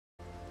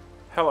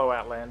Hello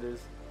Outlanders.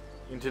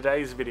 In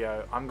today's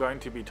video I'm going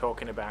to be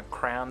talking about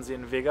crowns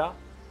in Vigor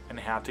and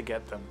how to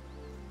get them.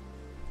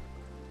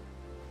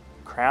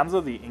 Crowns are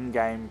the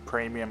in-game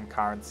premium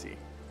currency.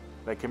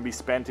 They can be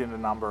spent in a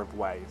number of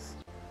ways.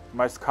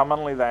 Most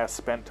commonly they are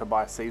spent to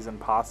buy season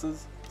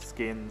passes,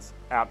 skins,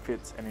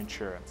 outfits and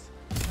insurance.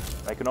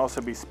 They can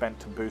also be spent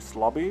to boost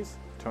lobbies,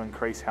 to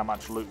increase how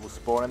much loot will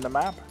spawn in the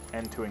map,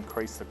 and to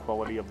increase the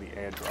quality of the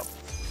airdrop.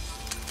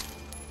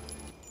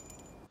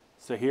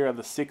 So here are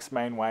the 6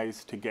 main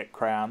ways to get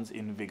crowns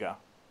in Vigor.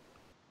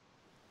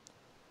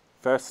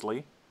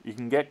 Firstly, you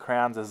can get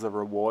crowns as a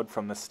reward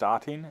from the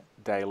starting,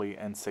 daily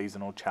and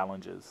seasonal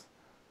challenges.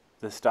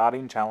 The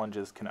starting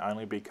challenges can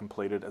only be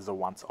completed as a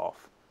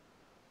once-off.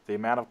 The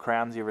amount of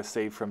crowns you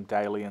receive from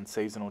daily and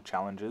seasonal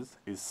challenges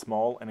is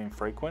small and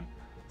infrequent,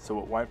 so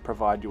it won't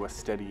provide you a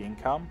steady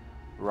income,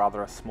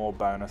 rather a small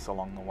bonus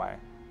along the way.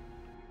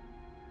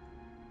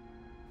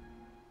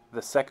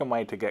 The second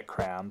way to get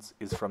crowns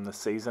is from the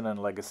season and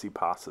legacy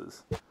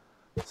passes.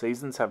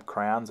 Seasons have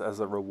crowns as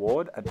a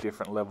reward at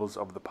different levels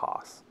of the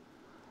pass.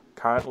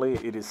 Currently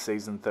it is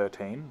season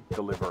 13,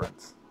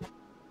 Deliverance.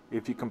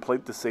 If you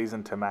complete the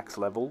season to max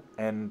level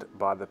and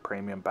buy the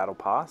premium battle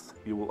pass,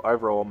 you will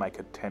overall make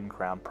a 10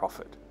 crown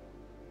profit.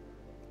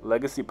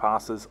 Legacy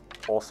passes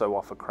also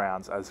offer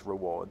crowns as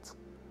rewards.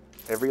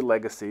 Every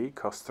legacy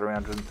costs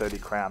 330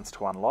 crowns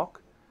to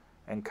unlock,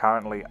 and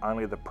currently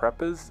only the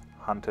Preppers,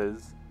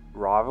 Hunters,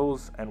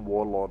 Rivals and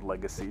Warlord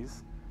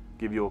legacies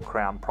give you a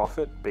crown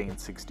profit, being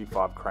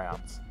 65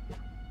 crowns.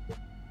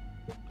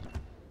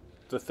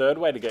 The third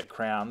way to get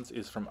crowns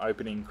is from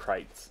opening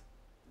crates.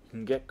 You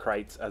can get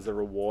crates as a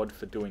reward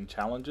for doing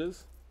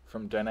challenges,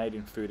 from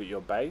donating food at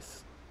your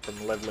base,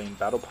 from leveling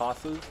battle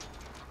passes,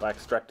 by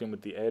extracting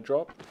with the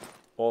airdrop,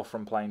 or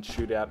from playing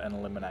shootout and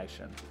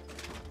elimination.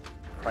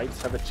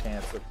 Crates have a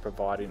chance of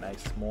providing a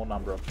small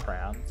number of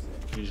crowns,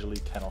 usually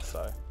 10 or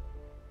so.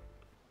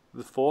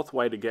 The fourth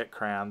way to get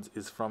crowns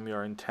is from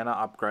your antenna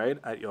upgrade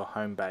at your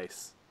home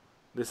base.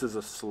 This is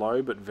a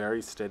slow but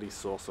very steady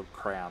source of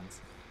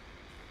crowns.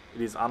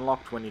 It is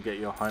unlocked when you get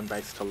your home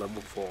base to level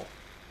 4.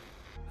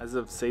 As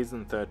of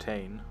season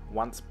 13,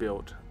 once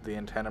built, the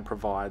antenna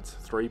provides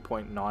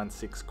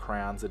 3.96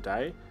 crowns a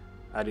day,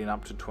 adding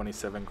up to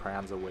 27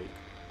 crowns a week.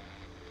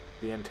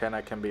 The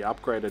antenna can be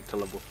upgraded to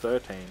level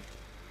 13,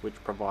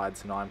 which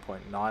provides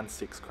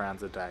 9.96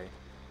 crowns a day,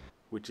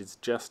 which is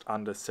just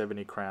under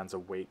 70 crowns a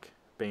week,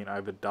 being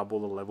over double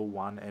the level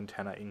 1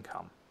 antenna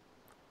income.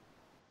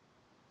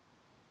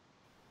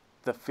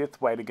 The fifth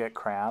way to get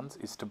crowns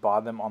is to buy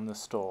them on the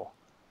store.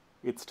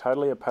 It's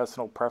totally a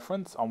personal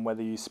preference on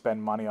whether you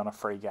spend money on a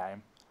free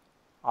game.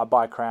 I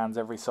buy crowns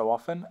every so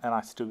often and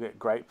I still get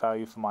great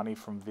value for money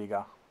from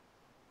Vigor.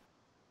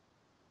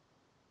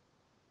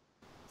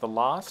 The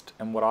last,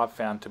 and what I've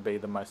found to be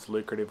the most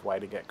lucrative way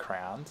to get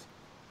crowns,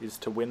 is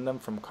to win them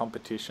from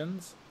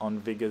competitions on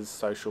Vigor's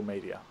social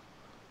media.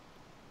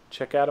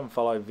 Check out and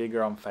follow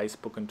Vigor on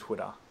Facebook and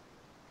Twitter.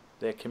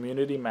 Their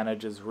community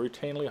managers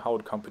routinely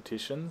hold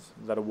competitions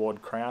that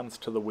award crowns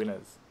to the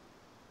winners.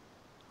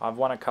 I've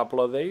won a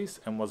couple of these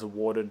and was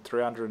awarded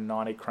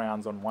 390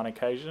 crowns on one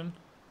occasion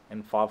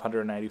and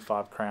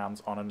 585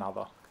 crowns on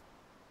another.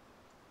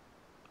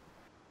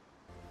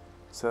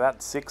 So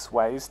that's 6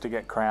 ways to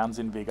get crowns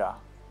in Vigor.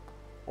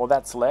 All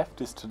that's left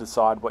is to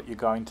decide what you're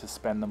going to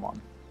spend them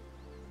on.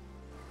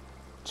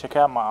 Check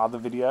out my other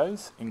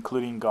videos,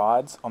 including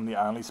guides on the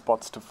only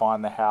spots to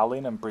find the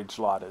Howling and Bridge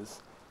Lighters.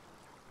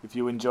 If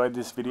you enjoyed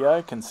this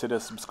video, consider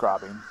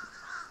subscribing.